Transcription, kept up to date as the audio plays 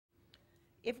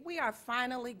If we are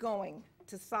finally going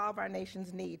to solve our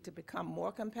nation's need to become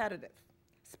more competitive,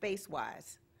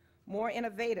 space-wise, more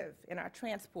innovative in our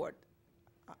transport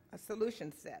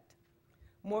solution set,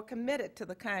 more committed to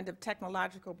the kind of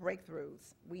technological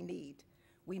breakthroughs we need,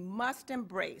 we must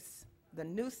embrace the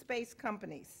new space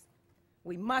companies.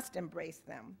 We must embrace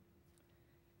them,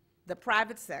 the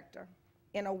private sector,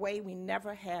 in a way we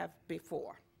never have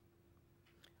before.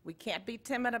 We can't be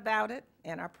timid about it,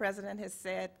 and our president has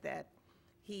said that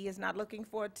he is not looking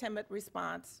for a timid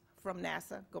response from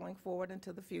NASA going forward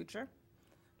into the future,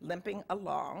 limping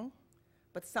along,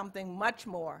 but something much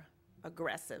more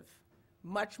aggressive,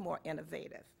 much more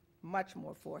innovative, much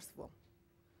more forceful.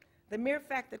 The mere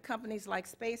fact that companies like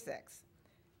SpaceX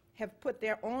have put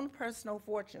their own personal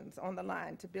fortunes on the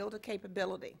line to build a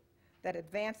capability that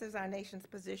advances our nation's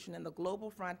position in the global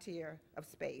frontier of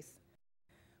space,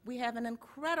 we have an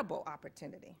incredible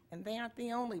opportunity, and they aren't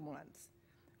the only ones.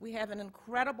 We have an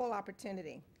incredible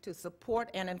opportunity to support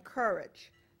and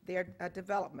encourage their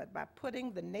development by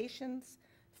putting the nation's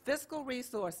fiscal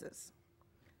resources,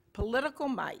 political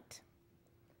might,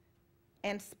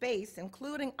 and space,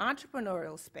 including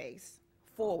entrepreneurial space,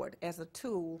 forward as a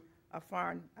tool of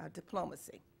foreign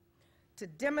diplomacy, to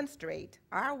demonstrate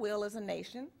our will as a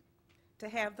nation to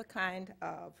have the kind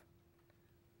of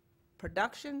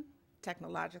production,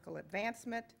 technological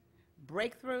advancement,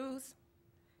 breakthroughs,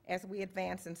 as we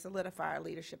advance and solidify our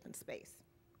leadership in space.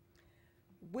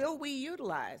 Will we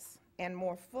utilize and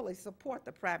more fully support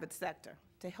the private sector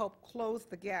to help close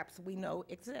the gaps we know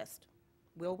exist?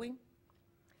 Will we?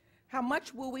 How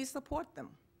much will we support them?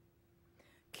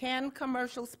 Can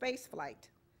commercial spaceflight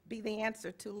be the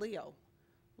answer to LEO,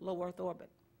 low Earth orbit?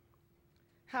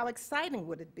 How exciting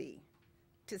would it be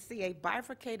to see a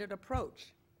bifurcated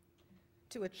approach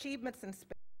to achievements in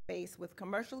space with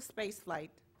commercial spaceflight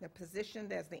that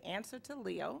positioned as the answer to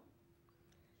LEO,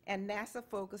 and NASA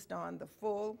focused on the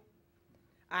full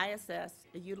ISS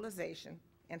utilization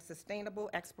and sustainable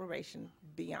exploration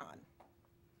beyond?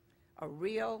 A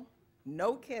real,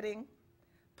 no kidding,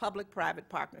 public-private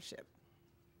partnership.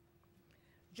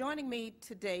 Joining me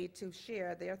today to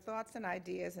share their thoughts and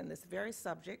ideas in this very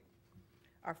subject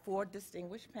are four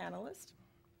distinguished panelists: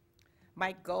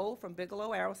 Mike Gold from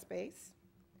Bigelow Aerospace,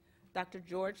 Dr.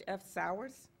 George F.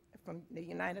 Sowers from the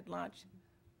United Launch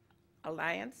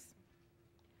Alliance,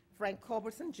 Frank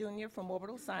Culberson, Jr. from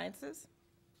Orbital Sciences,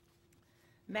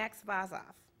 Max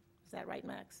Vazov, is that right,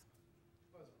 Max?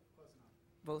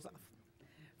 Vozov,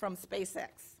 from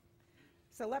SpaceX.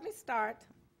 So let me start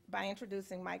by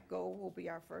introducing Mike Gold, who will be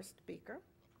our first speaker.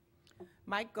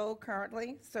 Mike Gold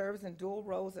currently serves in dual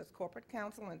roles as Corporate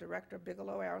Counsel and Director of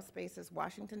Bigelow Aerospace's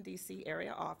Washington, D.C.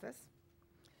 area office.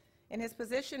 In his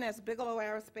position as Bigelow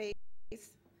Aerospace,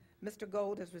 Mr.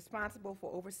 Gold is responsible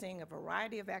for overseeing a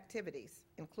variety of activities,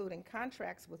 including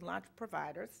contracts with launch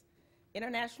providers,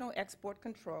 international export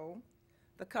control,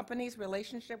 the company's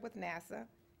relationship with NASA,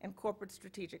 and corporate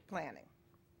strategic planning.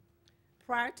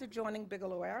 Prior to joining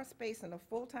Bigelow Aerospace in a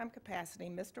full-time capacity,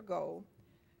 Mr. Gold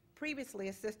previously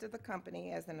assisted the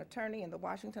company as an attorney in the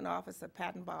Washington office of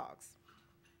Patton Boggs.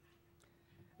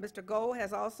 Mr. Gold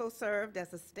has also served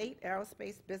as a state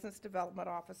aerospace business development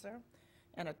officer,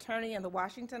 an attorney in the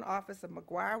Washington office of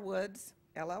McGuire Woods,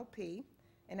 LLP,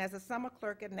 and as a summer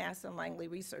clerk at NASA Langley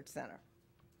Research Center.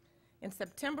 In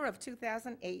September of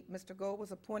 2008, Mr. Gold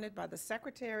was appointed by the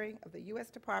Secretary of the U.S.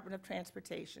 Department of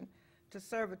Transportation to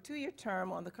serve a 2-year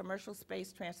term on the Commercial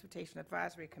Space Transportation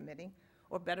Advisory Committee,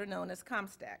 or better known as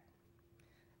COMSTAC.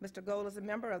 Mr. Gold is a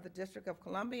member of the District of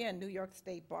Columbia and New York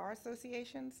State Bar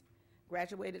Associations,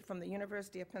 graduated from the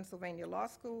University of Pennsylvania Law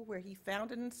School, where he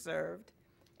founded and served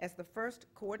as the first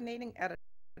coordinating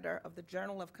editor of the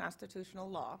Journal of Constitutional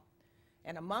Law.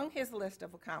 And among his list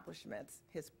of accomplishments,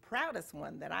 his proudest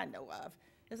one that I know of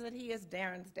is that he is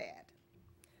Darren's dad.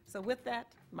 So with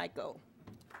that, Mike Gold.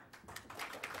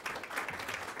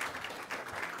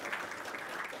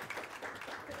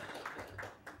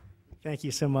 Thank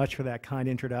you so much for that kind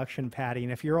introduction, Patty.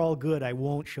 And if you're all good, I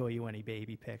won't show you any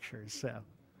baby pictures. So.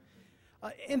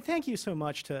 And thank you so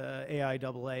much to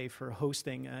AIAA for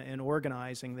hosting and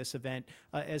organizing this event.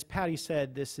 As Patty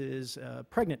said, this is a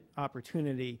pregnant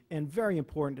opportunity and very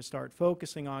important to start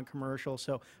focusing on commercial.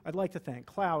 So I'd like to thank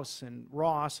Klaus and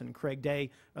Ross and Craig Day,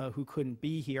 who couldn't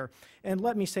be here. And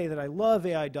let me say that I love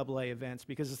AIAA events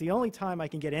because it's the only time I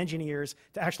can get engineers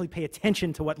to actually pay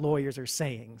attention to what lawyers are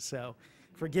saying. So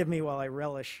forgive me while I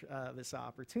relish this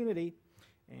opportunity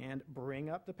and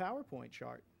bring up the PowerPoint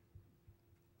chart.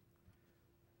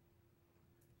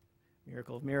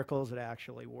 Miracle of miracles, it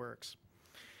actually works.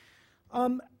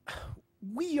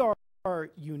 We are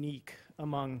unique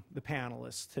among the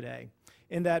panelists today,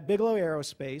 in that Bigelow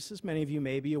Aerospace, as many of you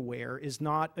may be aware, is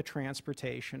not a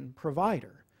transportation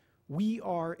provider. We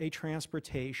are a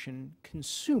transportation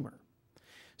consumer.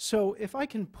 So if I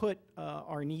can put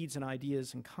our needs and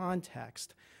ideas in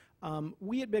context,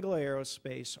 we at Bigelow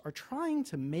Aerospace are trying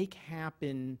to make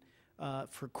happen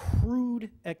for crewed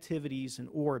activities in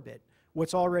orbit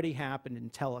what's already happened in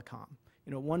telecom.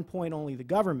 You know, at one point only the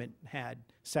government had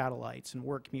satellites and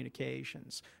work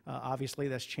communications. Obviously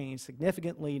that's changed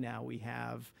significantly. Now we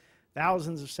have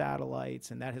thousands of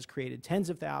satellites, and that has created tens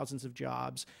of thousands of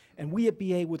jobs. And we at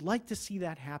BA would like to see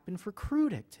that happen for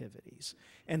crewed activities.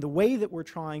 And the way that we're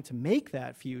trying to make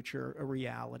that future a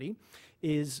reality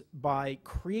is by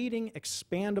creating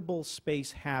expandable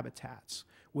space habitats,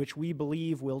 which we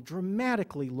believe will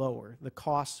dramatically lower the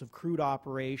costs of crewed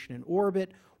operation in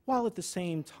orbit, while at the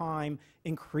same time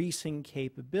increasing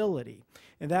capability.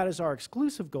 And that is our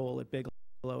exclusive goal at Bigelow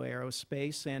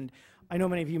Aerospace. And I know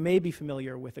many of you may be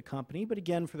familiar with the company, but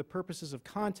again, for the purposes of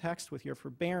context, with your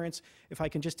forbearance, if I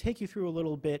can just take you through a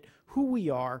little bit who we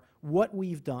are, what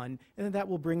we've done, and then that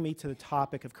will bring me to the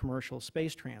topic of commercial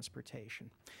space transportation.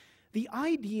 The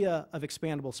idea of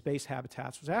expandable space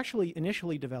habitats was actually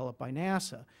initially developed by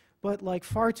NASA, but like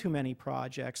far too many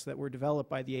projects that were developed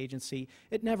by the agency,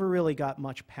 it never really got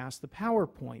much past the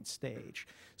PowerPoint stage.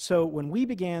 So when we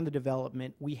began the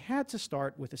development, we had to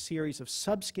start with a series of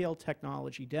subscale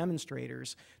technology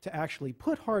demonstrators to actually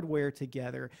put hardware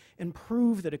together and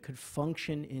prove that it could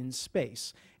function in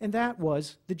space. And that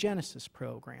was the Genesis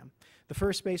program. The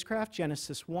first spacecraft,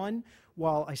 Genesis 1,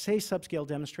 while I say subscale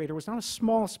demonstrator, was not a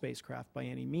small spacecraft by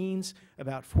any means,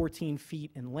 about 14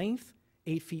 feet in length,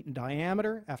 8 feet in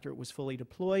diameter after it was fully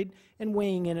deployed, and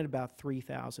weighing in at about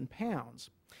 3,000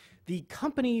 pounds. The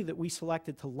company that we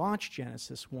selected to launch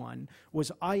Genesis 1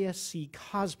 was ISC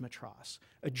Kosmotros,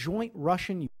 a joint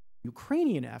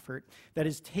Russian-Ukrainian effort that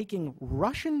is taking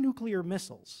Russian nuclear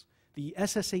missiles, the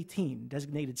SS-18,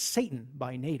 designated Satan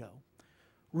by NATO,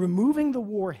 removing the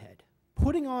warhead,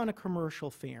 putting on a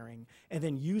commercial fairing, and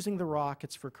then using the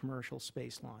rockets for commercial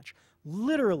space launch.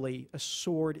 Literally a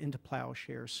sword into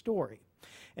plowshare story.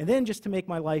 And then, just to make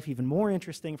my life even more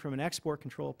interesting from an export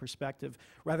control perspective,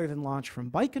 rather than launch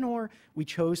from Baikonur, we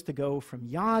chose to go from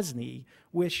Yasny,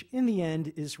 which in the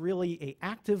end is really an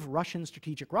active Russian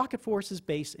strategic rocket forces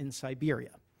base in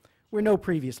Siberia, where no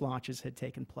previous launches had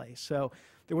taken place. So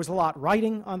there was a lot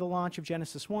riding on the launch of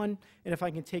Genesis 1, and if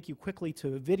I can take you quickly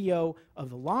to a video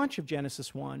of the launch of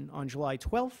Genesis 1 on July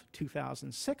 12,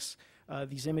 2006,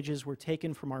 these images were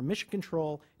taken from our mission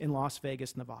control in Las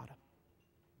Vegas, Nevada.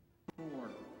 4,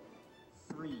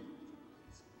 3,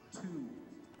 2,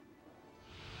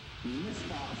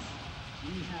 liftoff.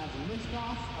 We have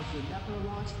liftoff of the Kepler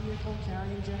launch vehicle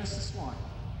carrying Genesis 1.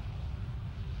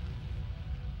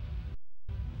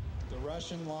 The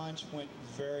Russian launch went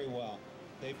very well.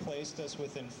 They placed us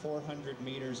within 400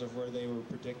 meters of where they were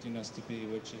predicting us to be,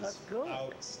 which is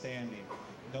outstanding.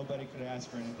 Nobody could ask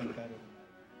for anything better than that.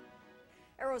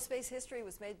 Aerospace history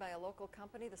was made by a local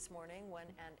company this morning when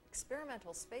an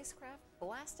experimental spacecraft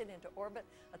blasted into orbit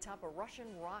atop a Russian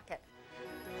rocket.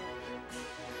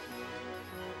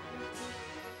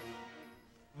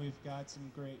 We've got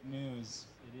some great news.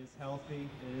 It is healthy,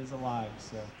 it is alive,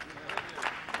 so.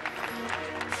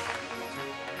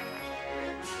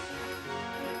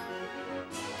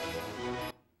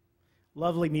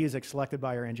 Lovely music selected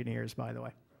by our engineers, by the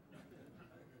way.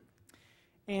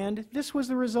 And this was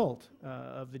the result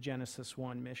of the Genesis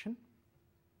 1 mission.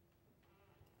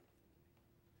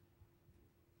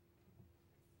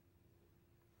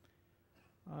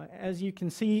 As you can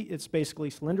see, it's basically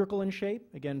cylindrical in shape,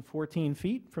 again 14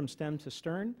 feet from stem to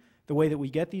stern. The way that we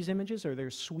get these images are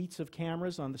there's suites of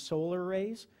cameras on the solar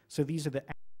arrays. So these are the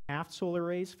aft solar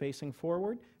arrays facing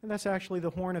forward, and that's actually the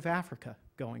Horn of Africa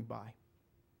going by.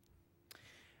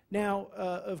 Now,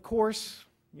 of course,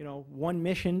 you know, one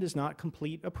mission does not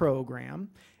complete a program.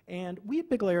 And we at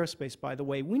Bigelow Aerospace, by the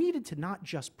way, we needed to not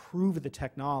just prove the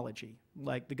technology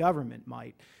like the government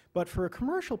might, but for a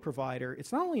commercial provider,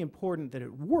 it's not only important that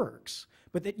it works,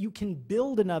 but that you can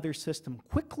build another system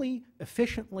quickly,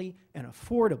 efficiently, and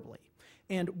affordably.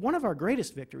 And one of our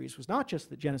greatest victories was not just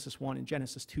that Genesis 1 and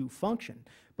Genesis 2 function,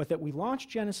 but that we launched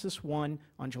Genesis 1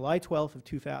 on July 12th of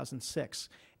 2006.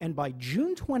 And by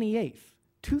June 28th,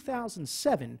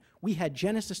 2007, we had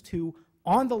Genesis 2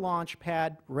 on the launch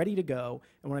pad, ready to go.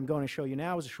 And what I'm going to show you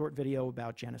now is a short video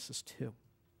about Genesis 2.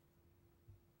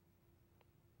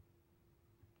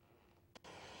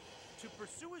 To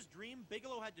pursue his dream,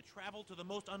 Bigelow had to travel to the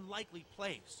most unlikely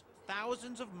place,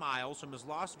 thousands of miles from his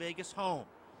Las Vegas home.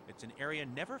 It's an area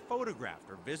never photographed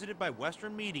or visited by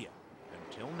Western media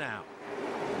until now.